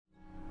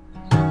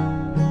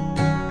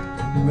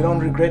We don't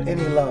regret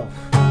any love.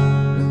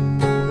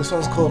 This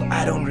one's called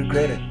I Don't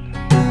Regret It.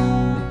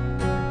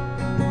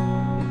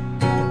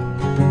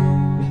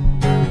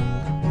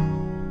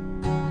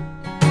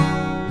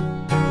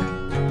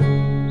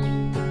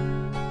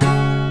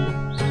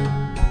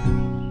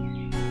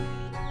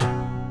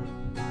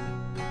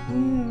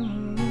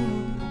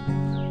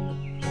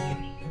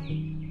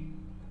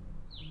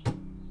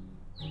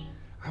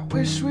 I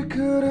wish we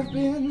could have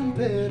been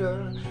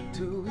better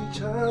to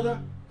each other.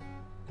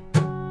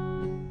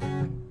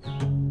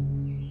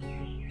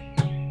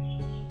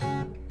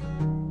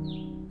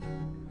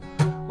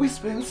 We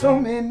spent so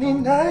many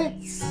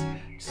nights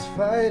just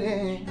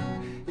fighting.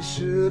 It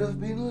should have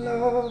been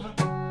love.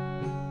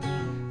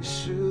 It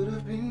should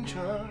have been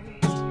trust.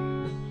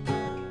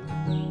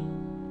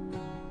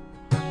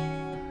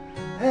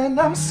 And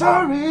I'm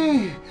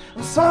sorry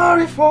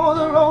for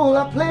the role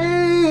I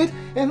played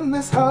in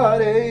this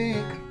heartache.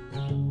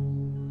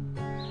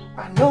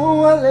 I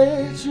know I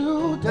let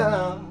you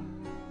down.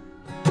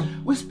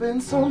 We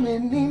spent so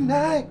many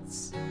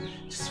nights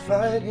just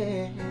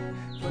fighting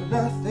for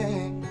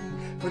nothing,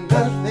 for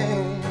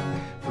nothing,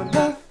 for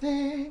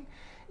nothing.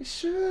 It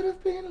should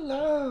have been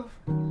love.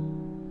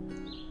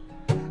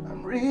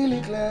 I'm really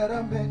glad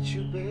I met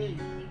you, babe.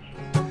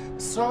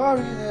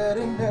 Sorry that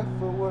it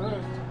never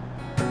worked.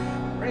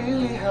 I'm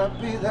really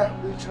happy that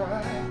we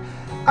tried.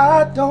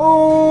 I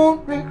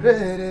don't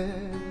regret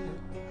it.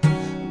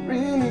 I'm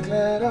really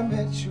glad I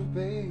met you,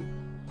 babe.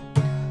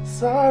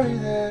 Sorry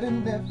that it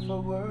never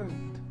worked.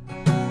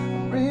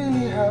 I'm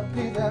really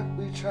happy that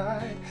we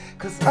tried,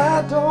 'cause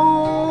I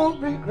don't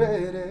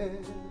regret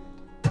it.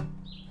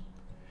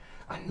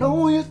 I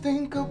know you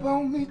think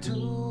about me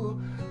too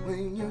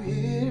when you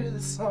hear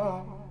the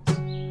songs.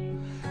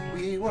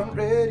 We weren't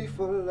ready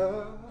for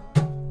love.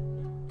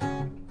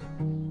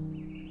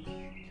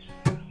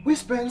 We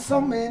spent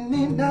so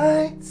many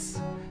nights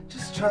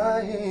just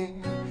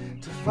trying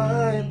to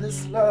find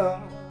this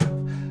love,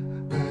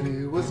 but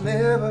it was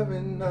never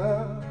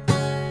enough.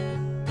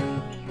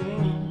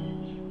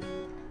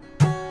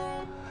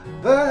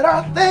 But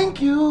I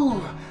thank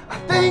you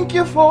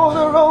for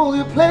the role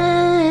you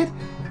played.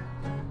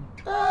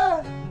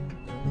 I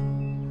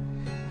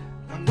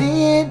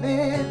mean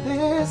it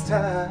this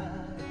time.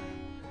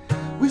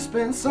 We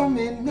spent so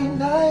many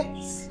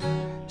nights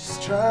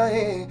just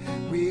trying.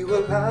 We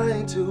were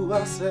lying to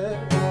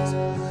ourselves.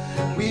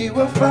 We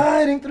were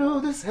fighting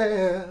through this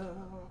hell.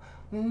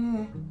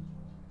 I'm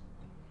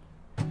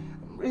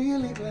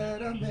really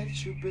glad I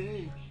met you,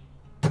 babe.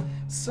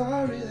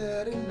 Sorry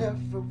that it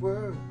never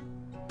worked.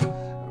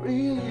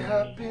 Really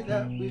happy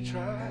that we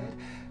tried.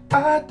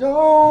 I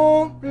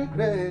don't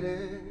regret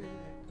it.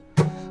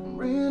 I'm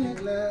really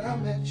glad I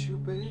met you,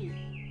 babe.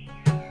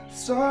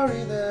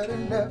 Sorry that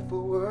it never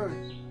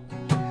worked.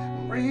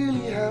 I'm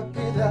really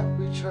happy that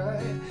we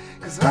tried,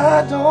 'cause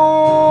I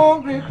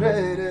don't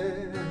regret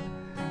it.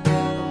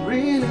 I'm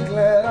really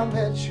glad I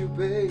met you,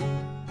 babe.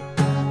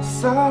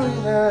 Sorry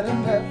that it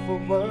never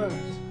worked.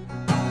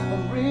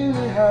 I'm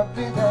really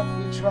happy that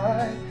we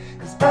tried,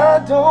 'cause I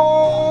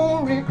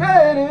don't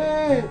regret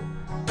it.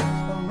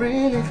 I'm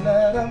really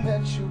glad I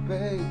met you,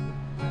 babe.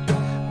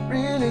 I'm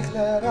really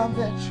glad I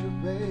met you,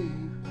 babe.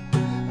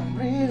 I'm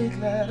really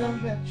glad I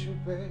met you,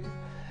 babe.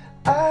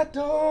 I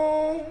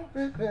don't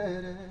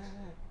regret it.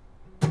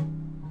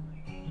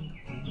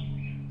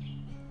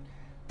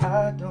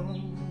 I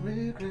don't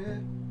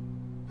regret.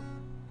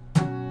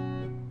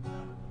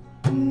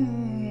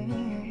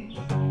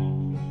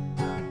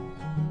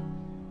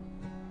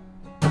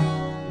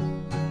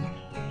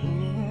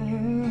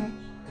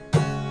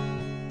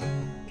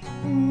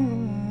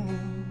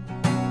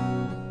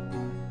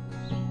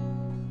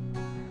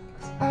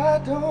 I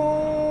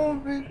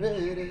don't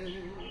regret it.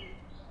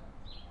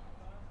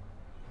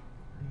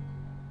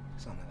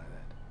 Something like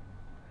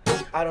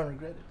that. I don't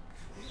regret it.